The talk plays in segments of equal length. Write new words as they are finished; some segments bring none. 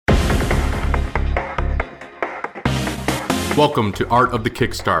Welcome to Art of the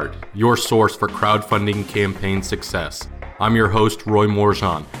Kickstart, your source for crowdfunding campaign success. I'm your host, Roy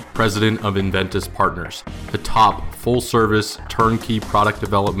Morjan, president of Inventus Partners, the top full-service turnkey product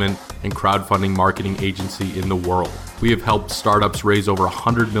development and crowdfunding marketing agency in the world. We have helped startups raise over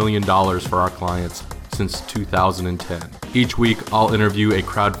 $100 million for our clients since 2010. Each week, I'll interview a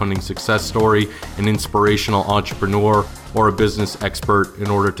crowdfunding success story, an inspirational entrepreneur, or a business expert in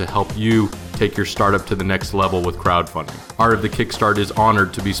order to help you take your startup to the next level with crowdfunding. Art of the Kickstart is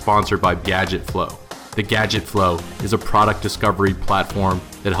honored to be sponsored by Gadget Flow. The Gadget Flow is a product discovery platform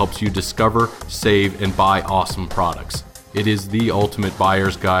that helps you discover, save, and buy awesome products. It is the ultimate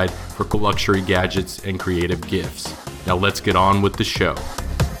buyer's guide for luxury gadgets and creative gifts. Now let's get on with the show.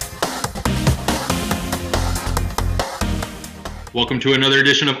 Welcome to another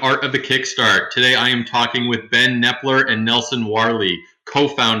edition of Art of the Kickstart. Today I am talking with Ben Knepler and Nelson Warley,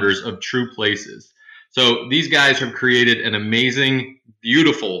 co-founders of True Places. So these guys have created an amazing,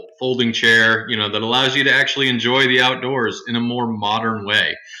 beautiful folding chair, that allows you to actually enjoy the outdoors in a more modern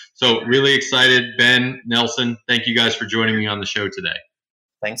way. So really excited, Ben, Nelson, thank you guys for joining me on the show today.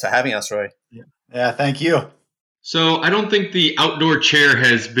 Thanks for having us, Roy. Yeah, thank you. So I don't think the outdoor chair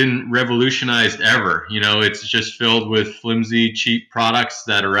has been revolutionized ever. It's just filled with flimsy, cheap products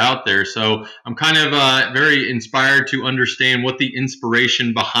that are out there. So I'm kind of very inspired to understand what the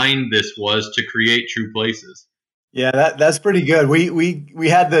inspiration behind this was to create True Places. Yeah, that's pretty good. We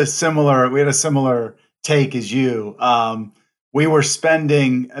had a similar take as you. We were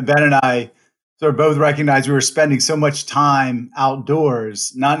spending, Ben and I sort of both recognized we were spending so much time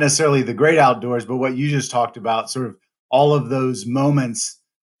outdoors, not necessarily the great outdoors, but what you just talked about, sort of all of those moments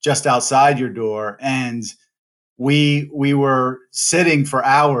just outside your door. And we were sitting for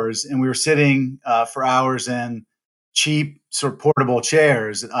hours, and we were sitting for hours in cheap sort of portable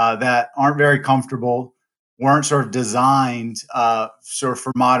chairs that aren't very comfortable, weren't sort of designed sort of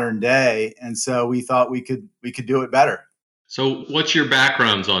for modern day. And so we thought we could do it better. So what's your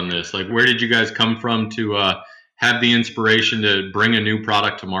backgrounds on this? Like, where did you guys come from to have the inspiration to bring a new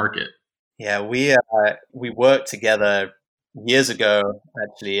product to market? Yeah, we worked together years ago,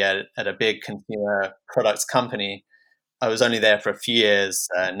 actually, at a big consumer products company. I was only there for a few years.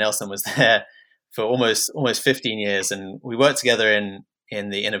 Nelson was there for almost 15 years, and we worked together in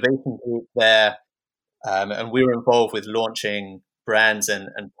the innovation group there, and we were involved with launching brands and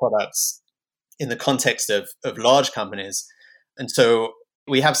products in the context of large companies. And so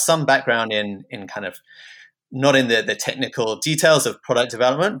we have some background in kind of not in the technical details of product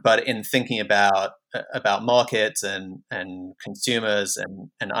development, but in thinking about markets and consumers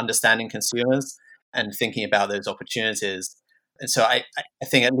and understanding consumers and thinking about those opportunities. And so I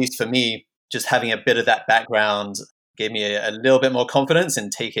think, at least for me, just having a bit of that background gave me a little bit more confidence in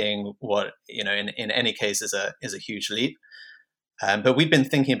taking what, in any case is a huge leap. But we've been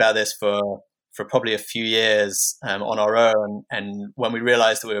thinking about this for probably a few years on our own. And when we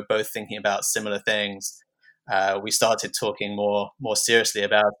realized that we were both thinking about similar things, we started talking more seriously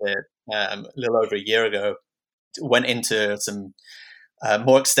about it a little over a year ago. Went into some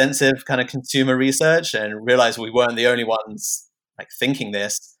more extensive kind of consumer research and realized we weren't the only ones thinking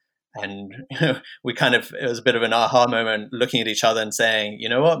this. And it was a bit of an aha moment, looking at each other and saying, you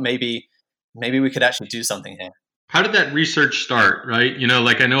know what, maybe we could actually do something here. How did that research start, right?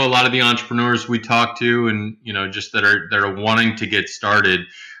 I know a lot of the entrepreneurs we talk to and, just that are wanting to get started.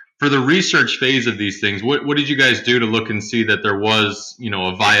 For the research phase of these things, what did you guys do to look and see that there was,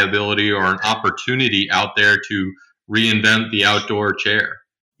 a viability or an opportunity out there to reinvent the outdoor chair?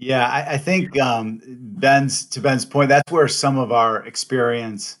 Yeah, I think Ben's point, that's where some of our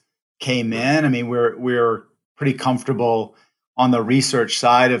experience came in. I mean, we're pretty comfortable on the research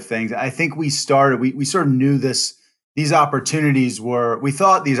side of things. I think we sort of knew these opportunities we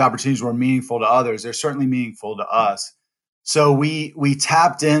thought these opportunities were meaningful to others. They're certainly meaningful to us. So we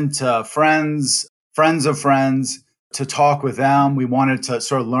tapped into friends of friends to talk with them. We wanted to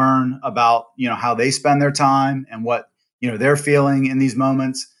sort of learn about, how they spend their time and what, they're feeling in these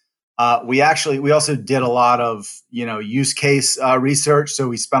moments. We also did a lot of, use case research. So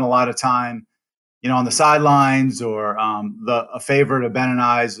we spent a lot of time, on the sidelines, or a favorite of Ben and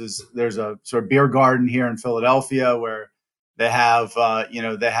I's is there's a sort of beer garden here in Philadelphia where they have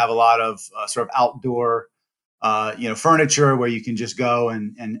a lot of sort of outdoor, furniture where you can just go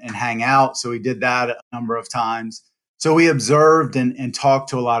and hang out. So we did that a number of times. So we observed and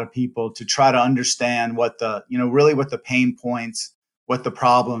talked to a lot of people to try to understand what really what the pain points, what the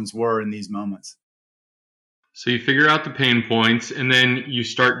problems were in these moments. So you figure out the pain points and then you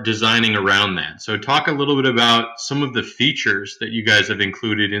start designing around that. So talk a little bit about some of the features that you guys have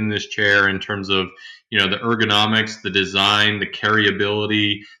included in this chair in terms of, the ergonomics, the design, the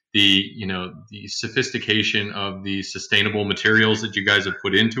carryability, the sophistication of the sustainable materials that you guys have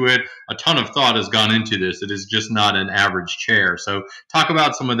put into it. A ton of thought has gone into this. It is just not an average chair. So talk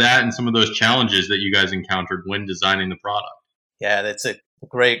about some of that and some of those challenges that you guys encountered when designing the product. Yeah, it's a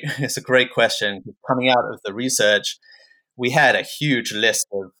great question. Coming out of the research, we had a huge list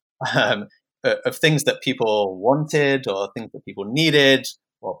of things that people wanted or things that people needed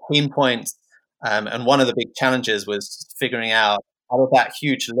or pain points. And one of the big challenges was figuring out of that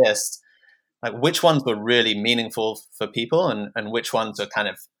huge list, like which ones were really meaningful for people and which ones are kind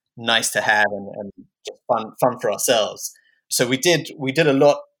of nice to have and just fun for ourselves. So we did a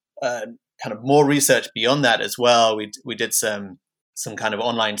lot, kind of more research beyond that as well. We did some kind of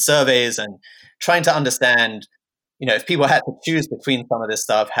online surveys and trying to understand, if people had to choose between some of this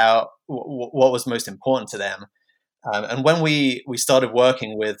stuff, what was most important to them. And when we started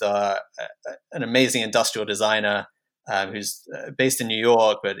working with an amazing industrial designer who's based in New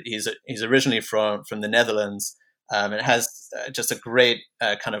York, but he's originally from the Netherlands, and has just a great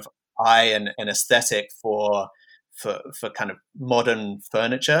kind of eye and aesthetic for kind of modern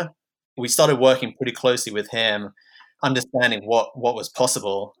furniture. We started working pretty closely with him, understanding what was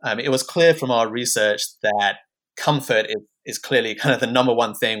possible. It was clear from our research that comfort is clearly kind of the number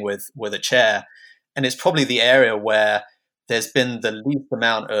one thing with a chair. And it's probably the area where there's been the least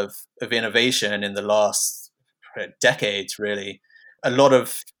amount of innovation in the last decades, really. A lot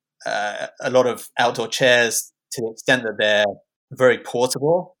of outdoor chairs, to the extent that they're very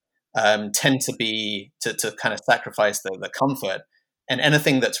portable, tend to kind of sacrifice the comfort. And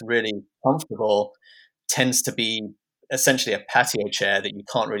anything that's really comfortable tends to be essentially a patio chair that you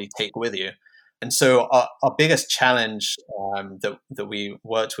can't really take with you. And so our biggest challenge that we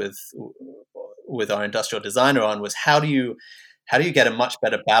worked with our industrial designer on was how do you get a much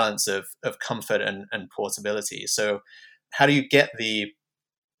better balance of comfort and portability? So how do you get the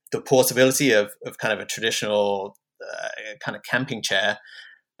portability of kind of a traditional kind of camping chair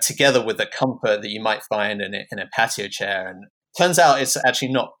together with the comfort that you might find in a patio chair? And turns out it's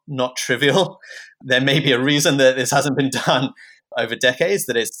actually not trivial. There may be a reason that this hasn't been done over decades,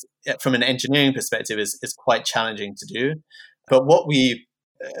 that it's, from an engineering perspective, is quite challenging to do. But what we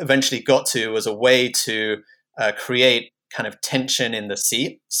eventually got to was a way to create kind of tension in the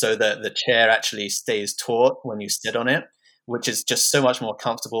seat so that the chair actually stays taut when you sit on it, which is just so much more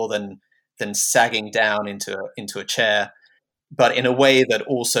comfortable than sagging down into a chair, but in a way that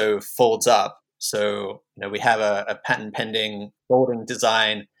also folds up. So we have a patent pending folding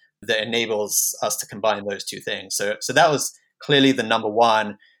design that enables us to combine those two things. So that was clearly the number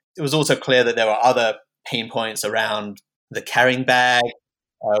one. It was also clear that there were other pain points around the carrying bag.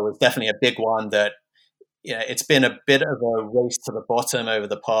 Was definitely a big one that it's been a bit of a race to the bottom over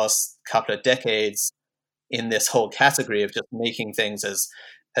the past couple of decades in this whole category of just making things as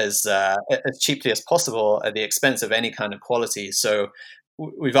cheaply as possible at the expense of any kind of quality. So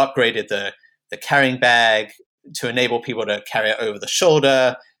we've upgraded the carrying bag to enable people to carry it over the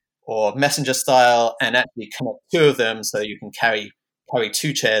shoulder or messenger style, and actually connect two of them so you can carry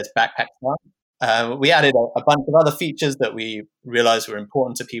two chairs backpack style. We added a bunch of other features that we realized were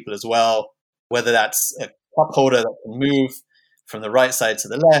important to people as well, whether that's a cup holder that can move from the right side to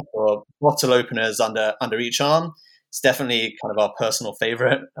the left, or bottle openers under each arm. It's definitely kind of our personal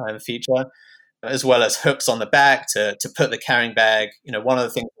favorite feature, as well as hooks on the back to put the carrying bag. One of the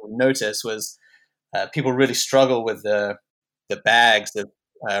things that we noticed was people really struggle with the bags of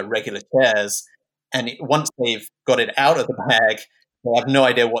regular chairs, and once they've got it out of the bag, they have no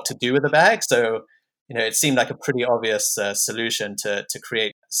idea what to do with the bag. So, it seemed like a pretty obvious solution to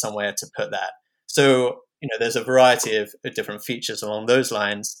create somewhere to put that. So, there's a variety of different features along those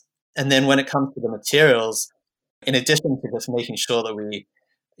lines. And then when it comes to the materials, in addition to just making sure that we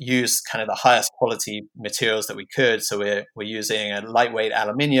use kind of the highest quality materials that we could, so we're using a lightweight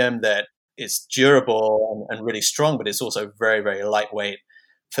aluminium that is durable and really strong, but it's also very, very lightweight.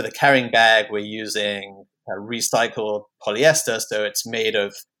 For the carrying bag, we're using recycled polyester, so it's made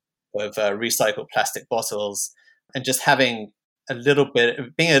of recycled plastic bottles, and just having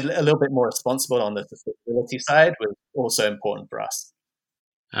being a little bit more responsible on the sustainability side was also important for us.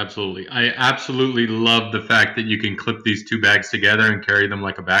 Absolutely. I absolutely love the fact that you can clip these two bags together and carry them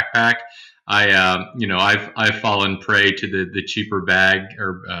like a backpack. I've fallen prey to the cheaper bag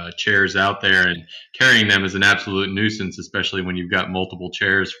or chairs out there, and carrying them is an absolute nuisance, especially when you've got multiple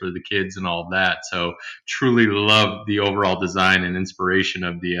chairs for the kids and all of that. So truly love the overall design and inspiration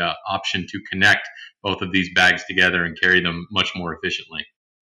of the option to connect both of these bags together and carry them much more efficiently.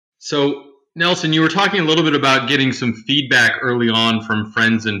 So, Nelson, you were talking a little bit about getting some feedback early on from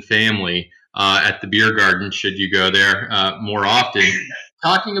friends and family at the beer garden, should you go there more often.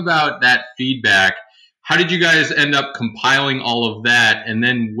 Talking about that feedback, how did you guys end up compiling all of that and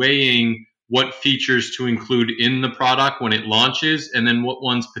then weighing what features to include in the product when it launches, and then what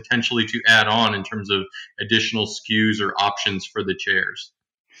ones potentially to add on in terms of additional SKUs or options for the chairs?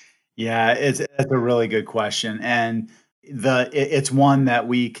 Yeah, it's a really good question, and it's one that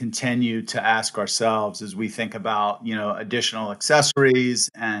we continue to ask ourselves as we think about additional accessories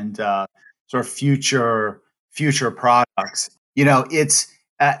and sort of future products. It's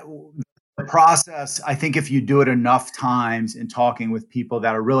the process. I think if you do it enough times in talking with people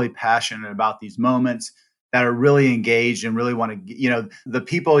that are really passionate about these moments, that are really engaged and really want to, the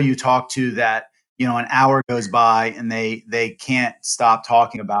people you talk to that an hour goes by and they can't stop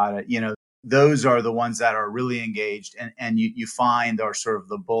talking about it, those are the ones that are really engaged and you find are sort of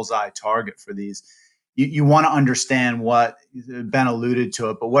the bullseye target for these. You want to understand what Ben alluded to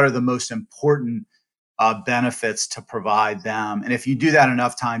it, but what are the most important benefits to provide them. And if you do that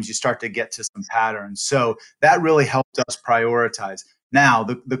enough times, you start to get to some patterns. So that really helped us prioritize. Now,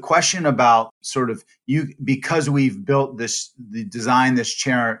 the question about sort of because we've built designed this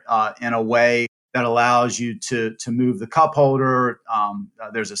chair in a way that allows you to move the cup holder.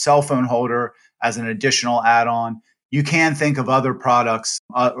 There's a cell phone holder as an additional add-on. You can think of other products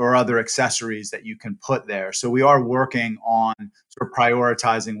or other accessories that you can put there. So we are working on sort of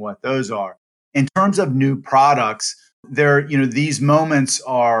prioritizing what those are. In terms of new products, these moments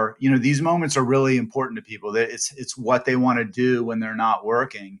are really important to people. It's what they want to do when they're not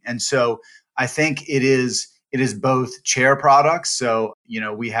working. And so I think it is both chair products. So,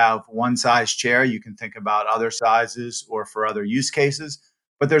 we have one size chair. You can think about other sizes or for other use cases,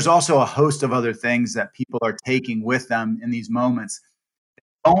 but there's also a host of other things that people are taking with them in these moments.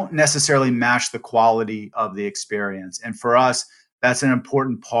 Don't necessarily match the quality of the experience. And for us, that's an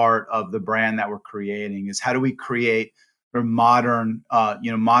important part of the brand that we're creating is how do we create a modern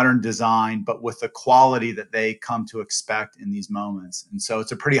design, but with the quality that they come to expect in these moments. And so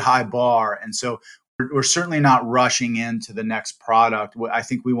it's a pretty high bar. And so we're certainly not rushing into the next product. I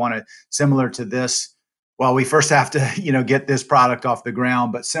think we want to, similar to this, well, we first have to, get this product off the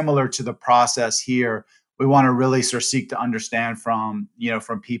ground, but similar to the process here, we want to really sort of seek to understand from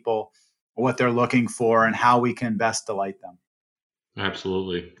people what they're looking for and how we can best delight them.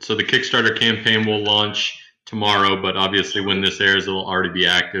 Absolutely. So the Kickstarter campaign will launch tomorrow, but obviously when this airs, it'll already be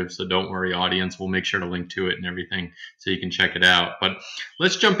active. So don't worry, audience. We'll make sure to link to it and everything so you can check it out. But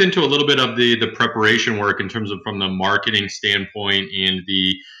let's jump into a little bit of the preparation work in terms of from the marketing standpoint and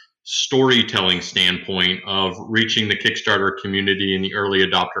the storytelling standpoint of reaching the Kickstarter community and the early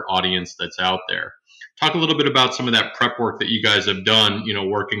adopter audience that's out there. Talk a little bit about some of that prep work that you guys have done,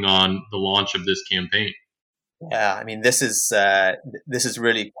 working on the launch of this campaign. Yeah, I mean, this is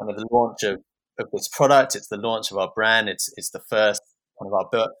really kind of the launch of this product. It's the launch of our brand. It's the first kind of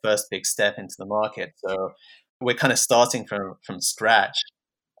our first big step into the market. So we're kind of starting from scratch.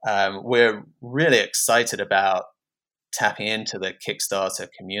 We're really excited about tapping into the Kickstarter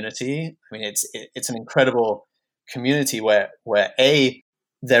community. I mean, it's an incredible community where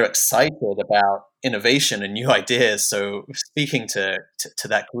they're excited about innovation and new ideas. So speaking to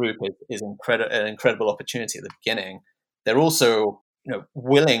that group is an incredible opportunity at the beginning. They're also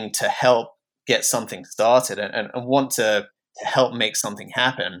willing to help get something started and want to help make something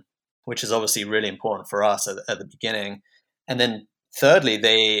happen, which is obviously really important for us at the beginning. And then thirdly,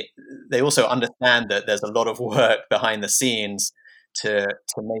 they also understand that there's a lot of work behind the scenes to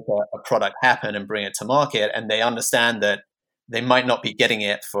make a product happen and bring it to market, and they understand that they might not be getting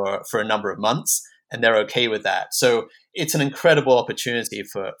it for a number of months, and they're okay with that. So it's an incredible opportunity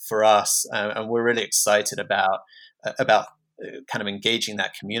for us, and we're really excited about kind of engaging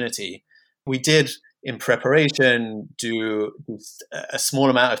that community. We did, in preparation, do a small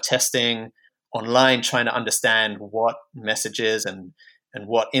amount of testing online, trying to understand what messages and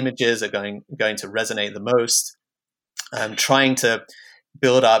what images are going to resonate the most, trying to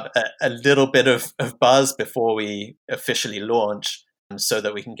build up a little bit of buzz before we officially launch so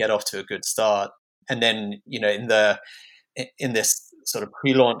that we can get off to a good start. And then, in this sort of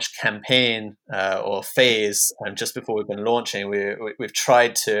pre-launch campaign or phase, just before we've been launching, we've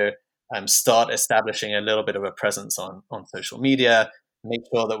tried to start establishing a little bit of a presence on social media, make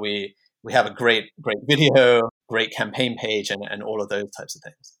sure that we have a great video, great campaign page, and all of those types of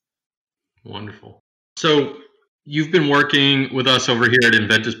things. Wonderful. So You've been working with us over here at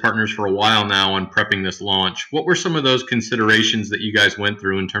Inventus Partners for a while now on prepping this launch. What were some of those considerations that you guys went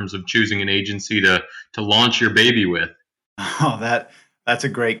through in terms of choosing an agency to launch your baby with? Oh, that's a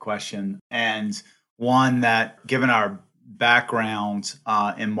great question, and one that, given our background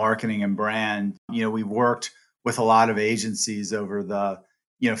in marketing and brand, we've worked with a lot of agencies over the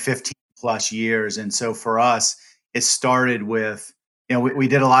 15 plus years, and so for us, it started with we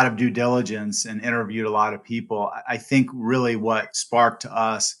did a lot of due diligence and interviewed a lot of people. I think really what sparked to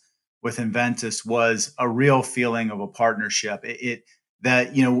us with Inventus was a real feeling of a partnership. It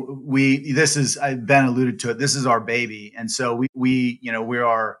that we this is Ben alluded to it. This is our baby, and so we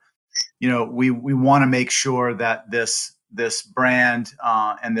are we want to make sure that this brand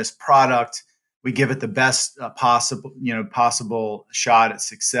and this product, we give it the best possible shot at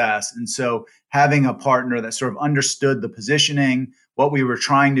success. And so having a partner that sort of understood the positioning, what we were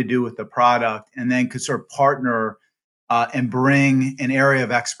trying to do with the product, and then could sort of partner and bring an area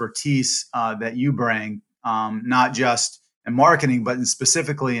of expertise that you bring, not just in marketing, but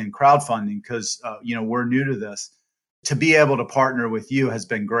specifically in crowdfunding, because we're new to this. To be able to partner with you has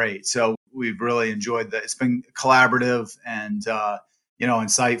been great. So we've really enjoyed that. It's been collaborative and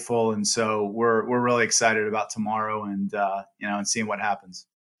insightful, and so we're really excited about tomorrow and and seeing what happens.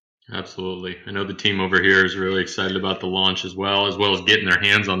 Absolutely. I know the team over here is really excited about the launch as well as getting their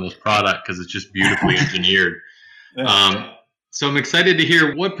hands on this product because it's just beautifully engineered. So I'm excited to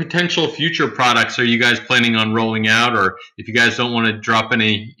hear what potential future products are you guys planning on rolling out, or if you guys don't want to drop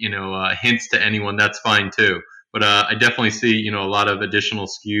any, hints to anyone, that's fine too. But I definitely see, a lot of additional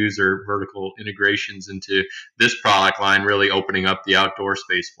SKUs or vertical integrations into this product line really opening up the outdoor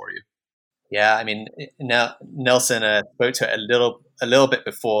space for you. Yeah, I mean, now Nelson spoke to it a little bit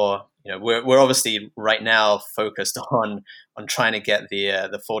before. We're obviously right now focused on trying to get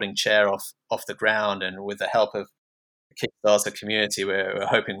the folding chair off the ground, and with the help of the Kickstarter community, we're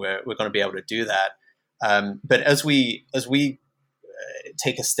hoping we're going to be able to do that. But as we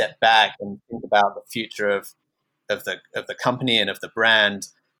take a step back and think about the future of the company and of the brand,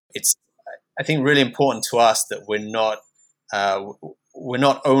 it's, I think, really important to us that we're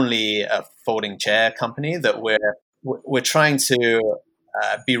not only a folding chair company, that we're trying to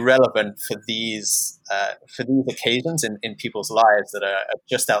be relevant for these occasions in people's lives that are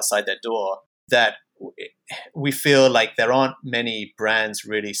just outside their door, that we feel like there aren't many brands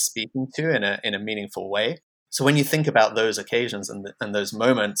really speaking to in a meaningful way. So when you think about those occasions and those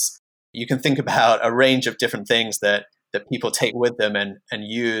moments, you can think about a range of different things that people take with them and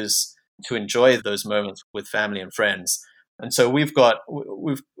use to enjoy those moments with family and friends. And so we've got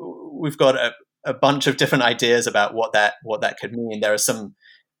a bunch of different ideas about what that could mean. There are some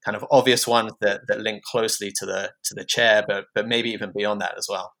kind of obvious ones that link closely to the chair, but maybe even beyond that as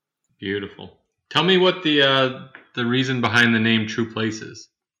well. Beautiful. Tell me what the reason behind the name True Places.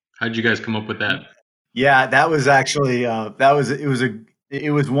 How did you guys come up with that? Yeah, that was actually it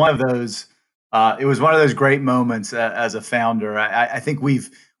was one of those great moments as a founder. I think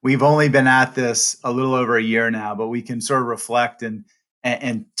we've only been at this a little over a year now, but we can sort of reflect and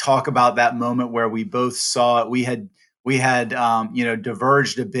talk about that moment where we both saw it. We had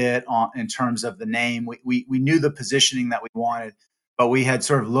diverged a bit in terms of the name. We knew the positioning that we wanted, but we had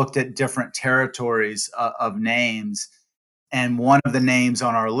sort of looked at different territories of names, and one of the names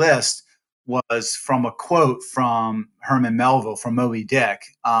on our list was from a quote from Herman Melville from Moby Dick,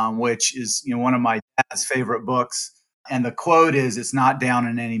 which is one of my dad's favorite books. And the quote is, "It's not down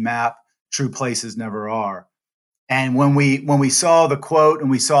in any map. True places never are." And when we saw the quote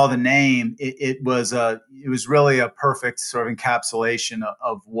and we saw the name, it was really a perfect sort of encapsulation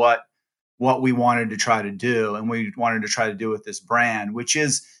of what we wanted to try to do, and we wanted to try to do with this brand, which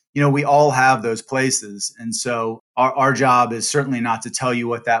is, we all have those places. And so our job is certainly not to tell you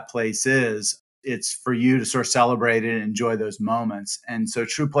what that place is. It's for you to sort of celebrate it and enjoy those moments. And so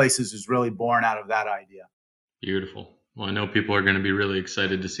True Places is really born out of that idea. Beautiful. Well, I know people are going to be really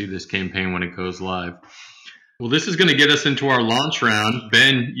excited to see this campaign when it goes live. Well, this is going to get us into our launch round.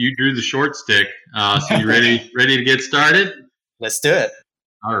 Ben, you drew the short stick. So you ready to get started? Let's do it.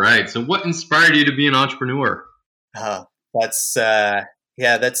 All right. So what inspired you to be an entrepreneur? That's an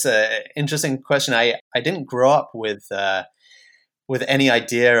interesting question. I didn't grow up with any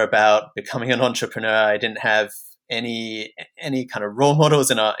idea about becoming an entrepreneur. I didn't have any kind of role models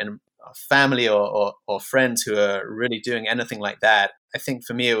in our family or friends who are really doing anything like that. I think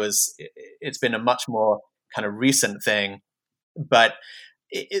for me it's been a much more kind of recent thing, but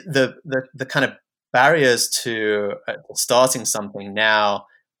the kind of barriers to starting something now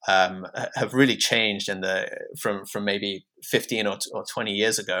have really changed from maybe 15 or 20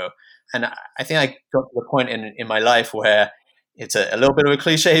 years ago. And I think I got to the point in my life where it's a little bit of a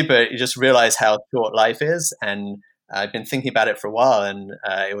cliche, but you just realize how short life is. And I've been thinking about it for a while, and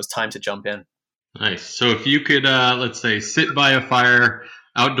it was time to jump in. Nice. So if you could, let's say, sit by a fire,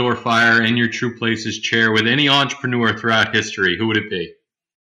 outdoor fire, in your True Places chair with any entrepreneur throughout history, who would it be?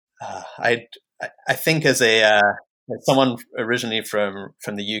 I think as someone originally from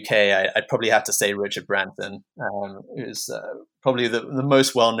the UK, I'd probably have to say Richard Branson, who's probably the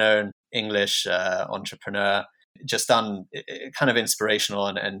most well-known English entrepreneur. Just done kind of inspirational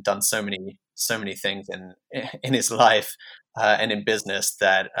and done so many things in his life and in business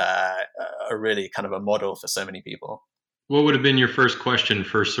that are really kind of a model for so many people. What would have been your first question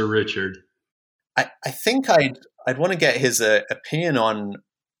for Sir Richard? I think I'd want to get his opinion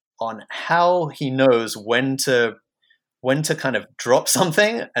on how he knows when to kind of drop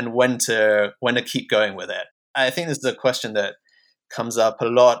something and when to keep going with it. I think this is a question that comes up a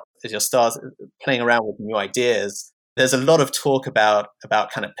lot as you start playing around with new ideas. There's a lot of talk about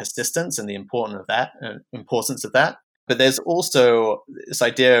kind of persistence and the importance of that. But there's also this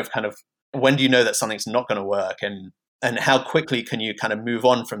idea of kind of when do you know that something's not going to work, and how quickly can you kind of move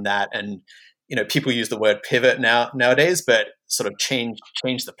on from that? And people use the word pivot nowadays, but sort of change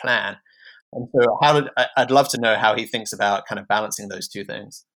the plan. And so I'd love to know how he thinks about kind of balancing those two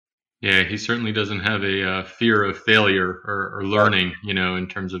things. Yeah, he certainly doesn't have a fear of failure or learning, in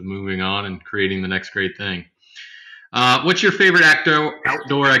terms of moving on and creating the next great thing. What's your favorite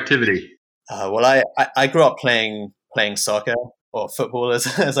outdoor activity? Well, I grew up playing soccer, or football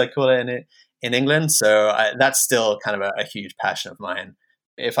as I call it in England. So that's still kind of a huge passion of mine.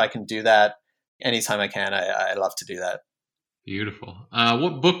 If I can do that anytime I can, I love to do that. Beautiful.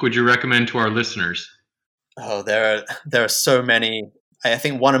 What book would you recommend to our listeners? Oh, there are so many. I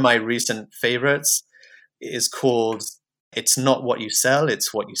think one of my recent favorites is called "It's Not What You Sell,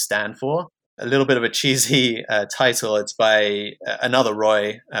 It's What You Stand For." A little bit of a cheesy title. It's by another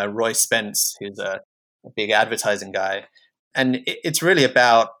Roy Spence, who's a big advertising guy. And it's really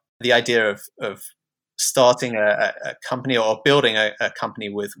about the idea of starting a company or building a company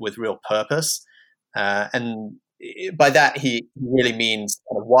with real purpose. And by that, he really means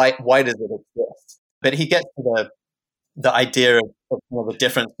why does it exist? But he gets to the idea of the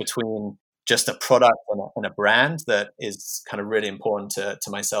difference between just a product and a brand that is kind of really important to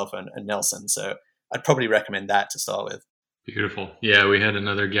myself and Nelson. So I'd probably recommend that to start with. Beautiful. Yeah, we had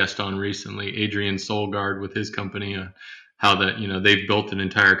another guest on recently, Adrian Solgaard, with his company, how that they've built an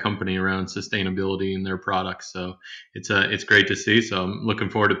entire company around sustainability in their products. So it's great to see. So I'm looking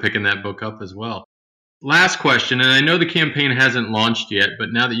forward to picking that book up as well. Last question, and I know the campaign hasn't launched yet, but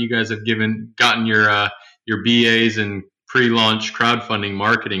now that you guys have gotten your BAs and pre-launch crowdfunding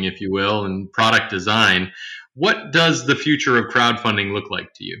marketing, if you will, and product design, what does the future of crowdfunding look like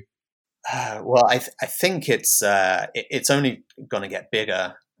to you? Well, I think it's only going to get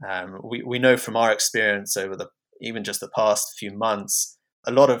bigger. We know from our experience over even just the past few months,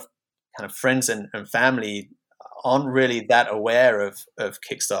 a lot of kind of friends and family aren't really that aware of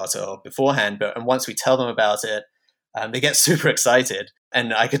Kickstarter beforehand. And once we tell them about it, they get super excited.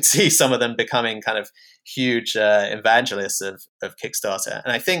 And I could see some of them becoming kind of huge evangelists of Kickstarter.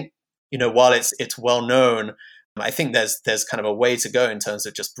 And I think, while it's well known, I think there's kind of a way to go in terms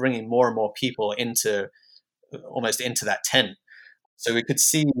of just bringing more and more people almost into that tent. So I could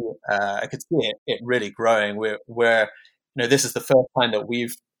see it really growing. Where this is the first time that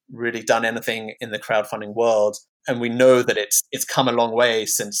we've really done anything in the crowdfunding world, and we know that it's come a long way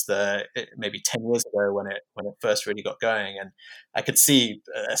since maybe 10 years ago when it first really got going. And I could see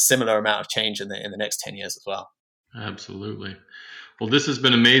a similar amount of change in the next 10 years as well. Absolutely. Well, this has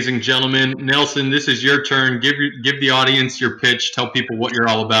been amazing, gentlemen. Nelson, this is your turn. Give the audience your pitch. Tell people what you're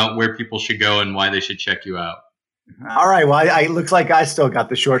all about, where people should go, and why they should check you out. All right. Well, it looks like I still got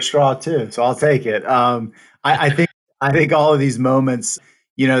the short straw too, so I'll take it. I think all of these moments,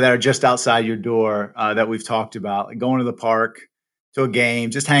 that are just outside your door that we've talked about, like going to the park, to a game,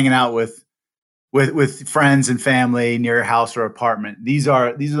 just hanging out with friends and family near your house or apartment. These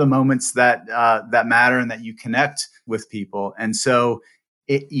are the moments that matter and that you connect with people. And so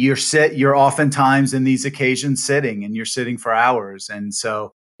you're oftentimes in these occasions sitting, and you're sitting for hours. And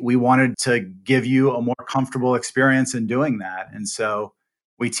so we wanted to give you a more comfortable experience in doing that. And so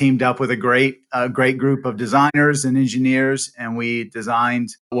we teamed up with a great group of designers and engineers, and we designed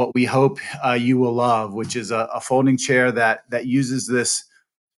what we hope you will love, which is a folding chair that uses this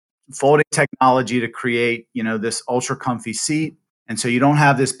folding technology to create, this ultra comfy seat. And so you don't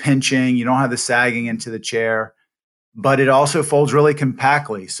have this pinching, you don't have the sagging into the chair, but it also folds really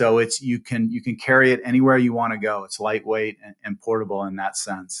compactly. So you can carry it anywhere you want to go. It's lightweight and portable in that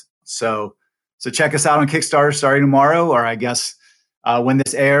sense. So check us out on Kickstarter starting tomorrow, or I guess when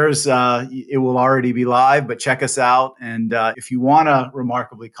this airs, it will already be live, but check us out. And if you want a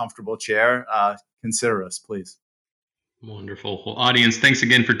remarkably comfortable chair, consider us, please. Wonderful. Well, audience, thanks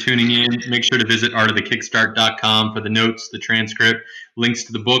again for tuning in. Make sure to visit artofthekickstart.com for the notes, the transcript, links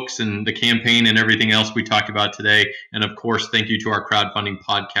to the books and the campaign and everything else we talked about today. And of course, thank you to our crowdfunding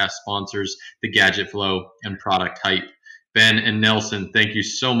podcast sponsors, The Gadget Flow and Product Hype. Ben and Nelson, thank you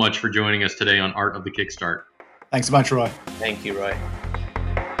so much for joining us today on Art of the Kickstart. Thanks so much, Roy. Thank you, Roy.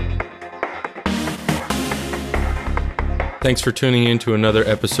 Thanks for tuning in to another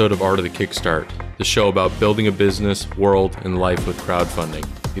episode of Art of the Kickstart, the show about building a business, world, and life with crowdfunding.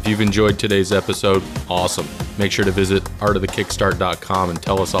 If you've enjoyed today's episode, awesome. Make sure to visit artofthekickstart.com and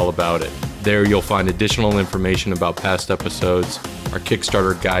tell us all about it. There you'll find additional information about past episodes, our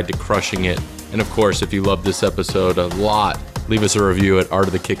Kickstarter guide to crushing it, and of course, if you love this episode a lot, leave us a review at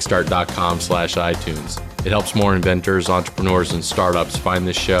artofthekickstart.com/iTunes. It helps more inventors, entrepreneurs, and startups find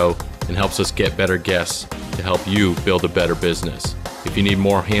this show and helps us get better guests to help you build a better business. If you need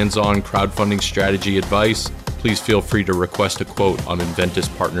more hands-on crowdfunding strategy advice, please feel free to request a quote on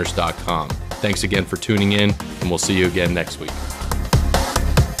inventuspartners.com. Thanks again for tuning in, and we'll see you again next week.